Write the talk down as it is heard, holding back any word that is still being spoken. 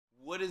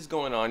What is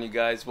going on, you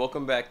guys?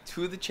 Welcome back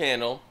to the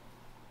channel.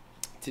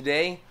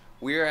 Today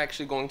we are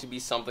actually going to be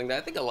something that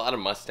I think a lot of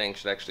Mustangs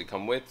should actually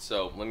come with,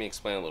 so let me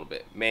explain a little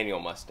bit. Manual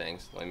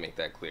Mustangs, let me make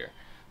that clear.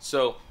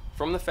 So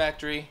from the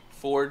factory,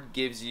 Ford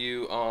gives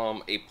you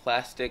a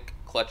plastic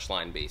clutch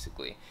line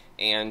basically,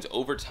 and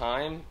over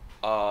time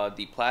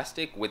the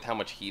plastic, with how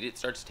much heat it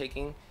starts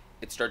taking,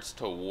 it starts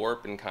to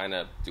warp and kind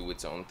of do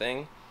its own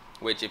thing,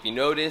 which if you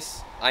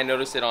notice, I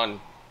noticed it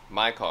on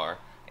my car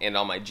and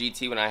on my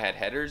GT when I had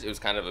headers. It was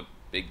kind of a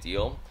big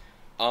deal.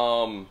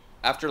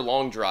 After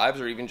long drives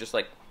or even just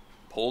like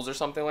pulls or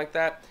something like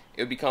that,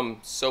 it would become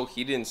so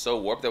heated and so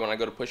warped that when I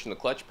go to push in the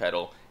clutch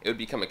pedal, it would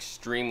become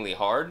extremely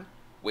hard,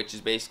 which is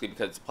basically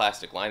because it's a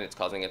plastic line, it's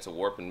causing it to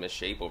warp and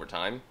misshape over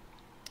time,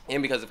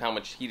 and because of how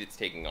much heat it's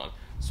taking on.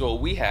 So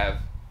what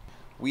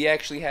we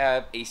actually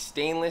have a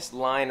stainless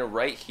line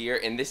right here,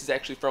 and this is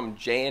actually from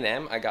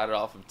J&M. I got it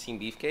off of Team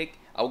Beefcake.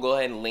 I will go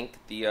ahead and link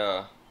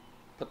the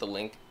put the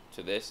link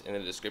to this in the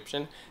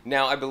description.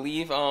 Now I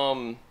believe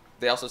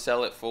they also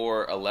sell it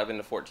for 11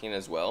 to 14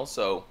 as well,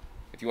 so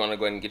if you want to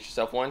go ahead and get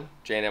yourself one,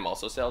 J&M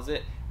also sells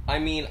it. I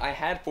mean, I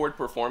had Ford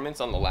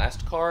Performance on the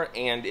last car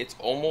and it's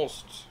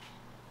almost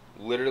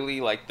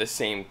literally like the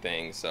same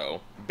thing. So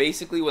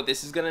basically what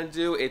this is gonna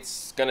do,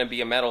 it's gonna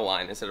be a metal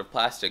line instead of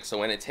plastic, so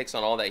when it takes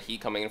on all that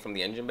heat coming in from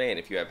the engine bay, and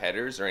if you have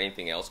headers or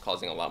anything else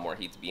causing a lot more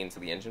heat to be into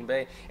the engine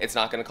bay, it's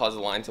not gonna cause the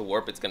line to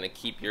warp. It's gonna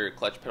keep your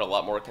clutch pedal a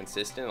lot more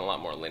consistent and a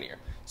lot more linear.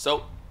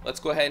 So let's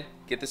go ahead,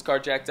 get this car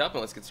jacked up, and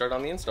let's get started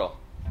on the install.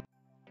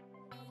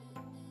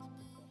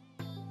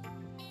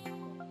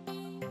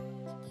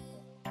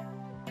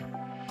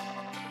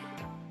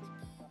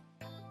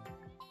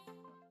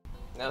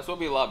 Now this will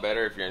be a lot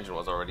better if your engine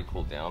was already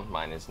cooled down.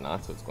 Mine is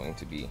not, so it's going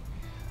to be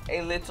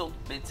a little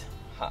bit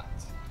hot.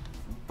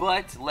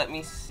 But let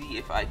me see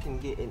if I can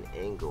get an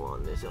angle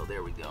on this. Oh,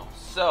 there we go.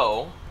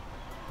 So,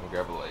 let me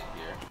grab a light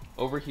here.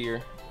 Over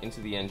here, into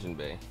the engine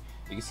bay,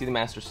 you can see the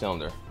master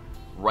cylinder.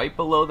 Right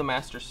below the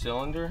master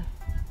cylinder,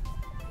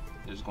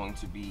 there's going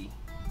to be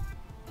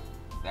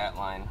that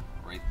line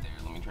right there.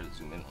 Let me try to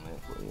zoom in on it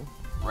for you.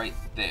 Right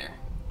there.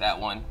 That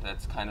one,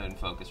 that's kind of in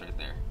focus right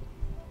there.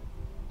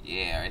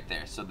 Yeah, right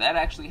there. So that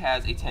actually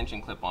has a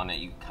tension clip on it.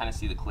 You kind of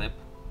see the clip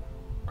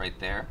right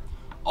there.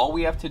 All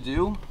we have to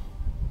do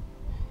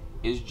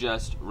is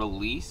just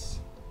release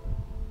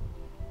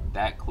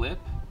that clip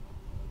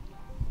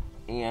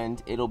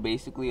and it'll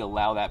basically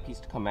allow that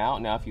piece to come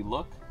out. Now if you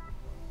look,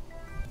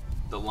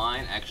 the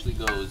line actually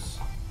goes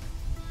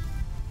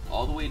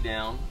all the way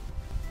down.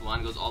 The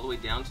line goes all the way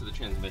down to the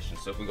transmission.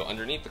 So if we go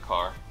underneath the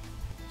car,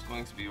 it's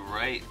going to be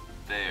right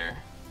there.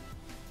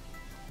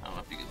 I don't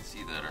know if you can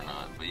see that or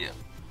not, but yeah.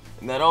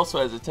 And that also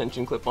has a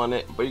tension clip on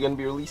it, but you're going to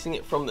be releasing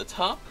it from the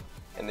top,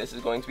 and this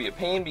is going to be a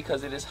pain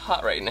because it is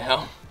hot right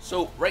now.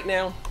 So right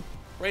now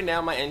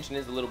my engine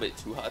is a little bit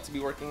too hot to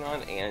be working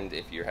on, and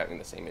if you're having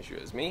the same issue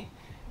as me,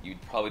 you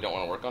probably don't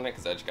want to work on it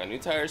because I just got new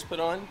tires put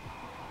on.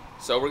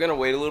 So we're going to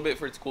wait a little bit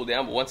for it to cool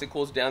down, but once it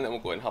cools down, then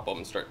we'll go ahead and hop up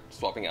and start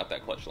swapping out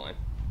that clutch line.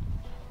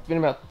 It's been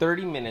about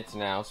 30 minutes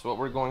now, so what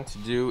we're going to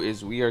do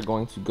is we are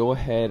going to go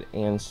ahead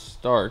and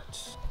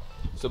start.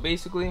 So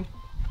basically,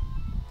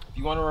 if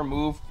you want to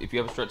remove, if you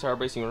have a strut tire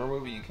brace and you want to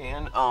remove it, you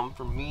can.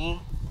 For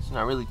me, it's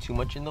not really too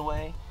much in the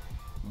way,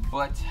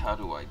 but how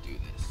do I do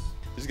this?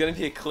 There's going to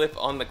be a clip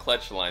on the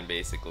clutch line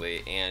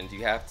basically, and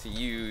you have to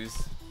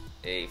use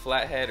a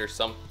flathead or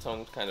some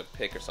kind of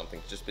pick or something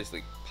to just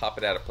basically pop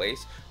it out of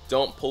place.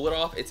 Don't pull it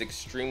off, it's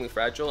extremely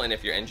fragile, and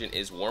if your engine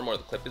is warm or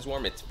the clip is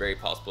warm, it's very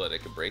possible that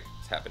it could break.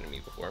 It's happened to me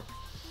before.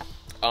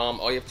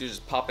 All you have to do is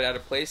just pop it out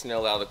of place and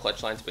allow the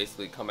clutch line to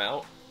basically come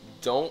out.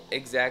 Don't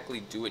exactly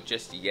do it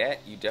just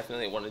yet. You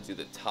definitely want to do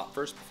the top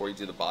first before you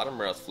do the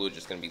bottom, or else fluid is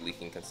just going to be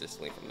leaking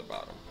consistently from the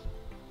bottom.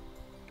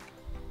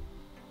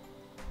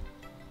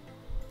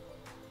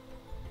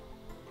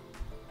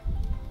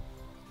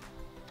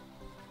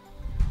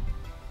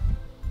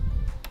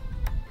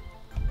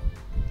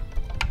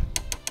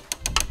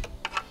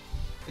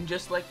 And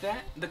just like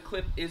that, the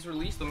clip is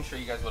released. Let me show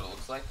you guys what it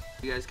looks like.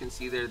 You guys can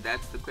see there,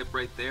 that's the clip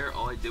right there.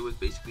 All I did was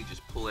basically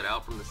just pull it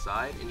out from the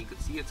side, and you can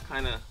see it's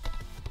kind of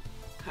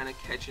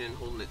catching and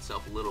holding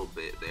itself a little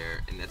bit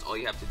there, and that's all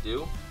you have to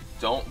do.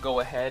 Don't go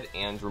ahead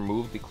and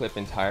remove the clip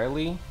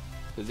entirely,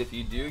 because if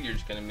you do, you're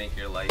just going to make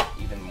your life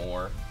even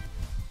more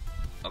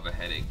of a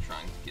headache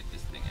trying to get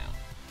this thing out.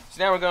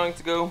 So now we're going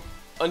to go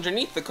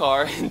underneath the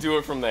car and do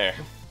it from there.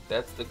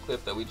 That's the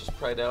clip that we just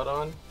pried out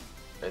on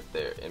right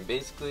there, and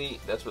basically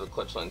that's where the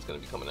clutch line is going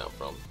to be coming out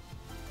from.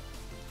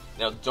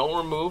 Now don't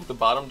remove the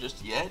bottom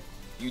just yet.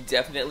 You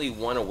definitely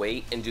want to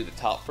wait and do the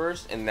top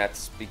first, and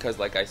that's because,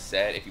 like I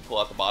said, if you pull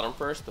out the bottom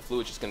first, the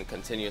fluid's just going to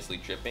continuously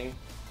dripping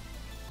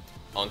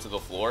onto the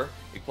floor.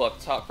 If you pull out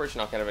the top first,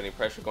 you're not going to have any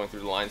pressure going through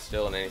the line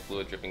still and any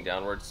fluid dripping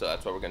downwards, so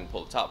that's why we're going to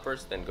pull the top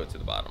first, then go to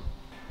the bottom.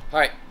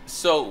 Alright,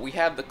 so we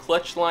have the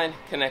clutch line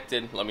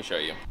connected. Let me show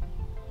you.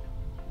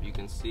 You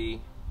can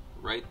see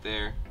right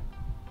there,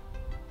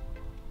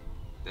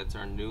 that's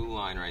our new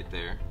line right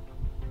there.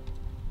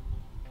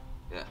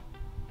 Yeah.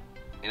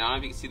 And I don't know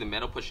if you can see the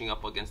metal pushing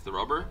up against the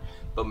rubber,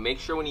 but make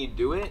sure when you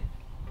do it,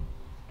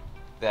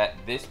 that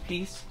this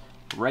piece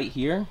right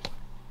here,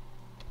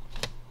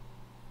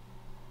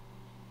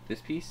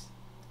 this piece,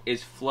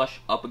 is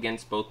flush up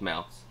against both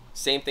mounts.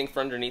 Same thing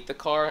for underneath the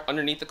car.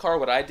 Underneath the car,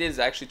 what I did is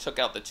I actually took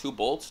out the 2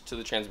 bolts to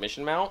the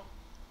transmission mount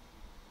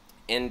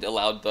and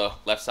allowed the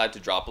left side to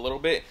drop a little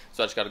bit.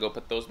 So I just got to go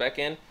put those back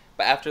in.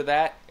 But after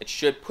that, it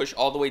should push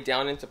all the way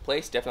down into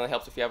place. Definitely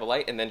helps if you have a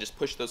light. And then just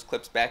push those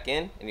clips back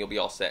in and you'll be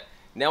all set.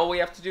 Now what we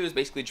have to do is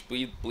basically just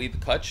bleed the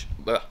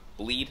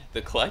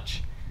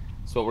clutch.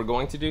 So what we're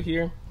going to do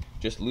here,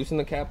 just loosen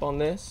the cap on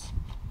this.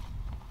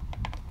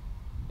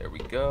 There we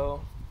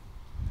go.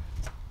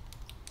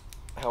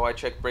 How I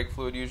check brake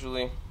fluid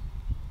usually,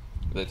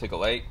 I take a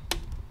light,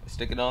 I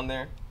stick it on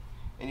there,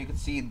 and you can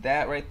see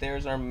that right there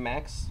is our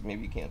max.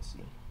 Maybe you can't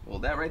see. Well,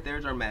 that right there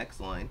is our max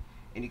line,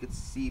 and you can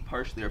see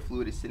partially our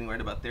fluid is sitting right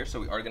about there,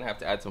 so we are gonna have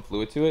to add some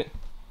fluid to it,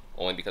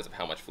 only because of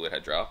how much fluid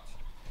had dropped.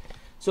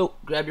 So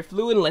grab your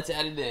fluid and let's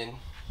add it in.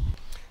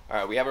 All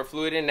right, we have our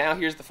fluid in. Now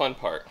here's the fun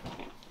part.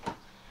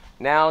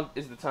 Now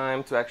is the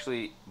time to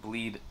actually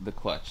bleed the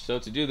clutch. So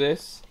to do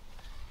this,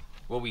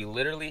 what we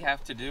literally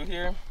have to do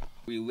here,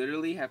 we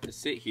literally have to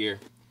sit here,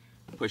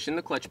 push in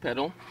the clutch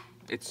pedal.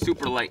 It's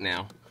super light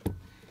now,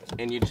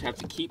 and you just have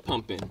to keep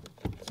pumping.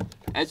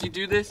 As you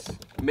do this,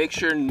 make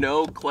sure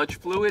no clutch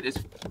fluid is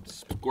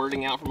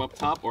squirting out from up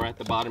top or at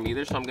the bottom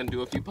either, so I'm gonna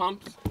do a few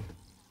pumps.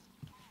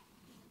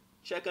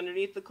 Check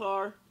underneath the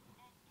car.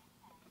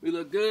 We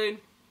look good.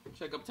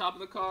 Check up top of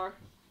the car.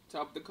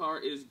 Top of the car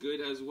is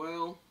good as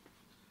well.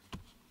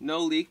 No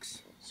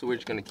leaks, so we're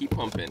just gonna keep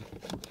pumping.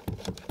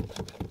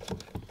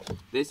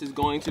 This is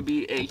going to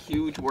be a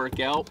huge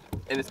workout,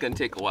 and it's going to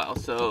take a while,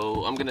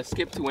 so I'm going to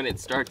skip to when it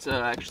starts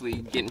actually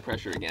getting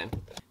pressure again.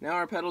 Now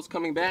our pedal's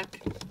coming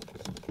back,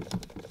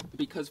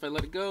 because if I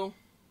let it go,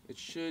 it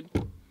should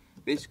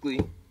basically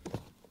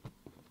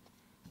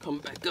come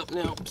back up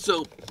now.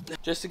 So,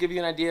 just to give you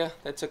an idea,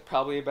 that took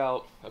probably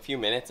about a few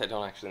minutes. I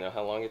don't actually know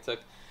how long it took.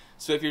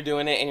 So if you're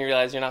doing it and you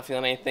realize you're not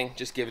feeling anything,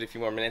 just give it a few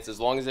more minutes.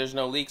 As long as there's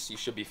no leaks, you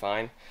should be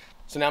fine.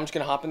 So now I'm just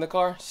going to hop in the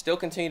car, still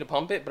continue to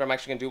pump it, but I'm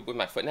actually going to do it with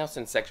my foot now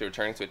since it's actually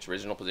returning to its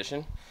original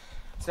position.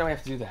 So now we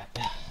have to do that.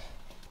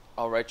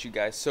 Alright you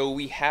guys, so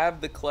we have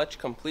the clutch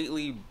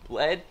completely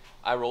bled.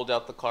 I rolled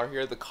out the car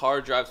here. The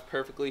car drives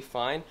perfectly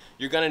fine.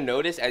 You're going to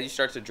notice as you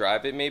start to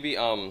drive it maybe,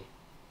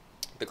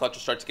 the clutch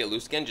will start to get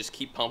loose again. Just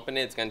keep pumping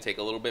it. It's going to take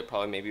a little bit,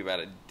 probably maybe about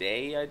a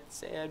day, I'd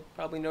say. I'd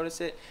probably notice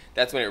it.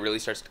 That's when it really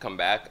starts to come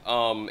back.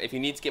 If you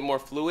need to get more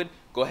fluid,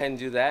 go ahead and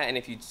do that. And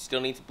if you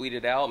still need to bleed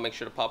it out, make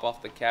sure to pop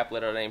off the cap,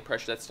 let out any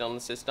pressure that's still in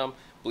the system,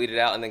 bleed it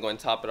out, and then go and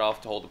top it off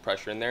to hold the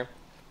pressure in there.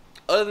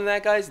 Other than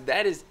that, guys,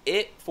 that is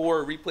it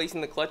for replacing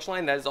the clutch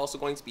line. That is also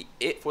going to be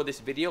it for this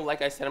video.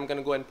 Like I said, I'm going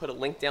to go ahead and put a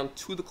link down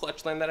to the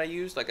clutch line that I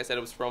used. Like I said,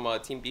 it was from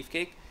Team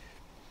Beefcake.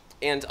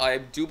 And I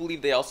do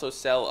believe they also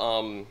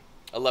sell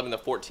 11 to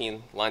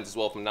 14 lines as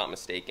well, if I'm not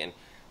mistaken.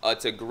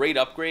 It's a great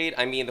upgrade.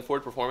 I mean, the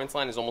Ford Performance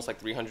line is almost like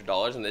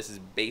 $300, and this is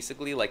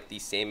basically like the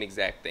same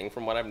exact thing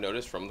from what I've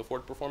noticed from the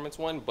Ford Performance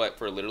one, but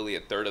for literally a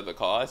third of the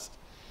cost.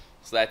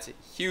 So that's a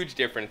huge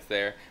difference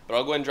there. But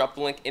I'll go ahead and drop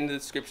the link in the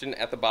description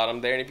at the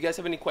bottom there. And if you guys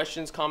have any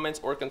questions,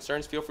 comments, or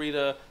concerns, feel free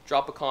to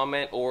drop a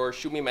comment or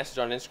shoot me a message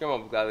on Instagram.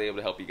 I'll be gladly able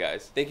to help you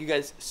guys. Thank you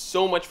guys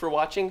so much for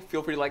watching.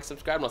 Feel free to like,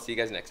 subscribe, and I'll see you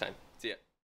guys next time.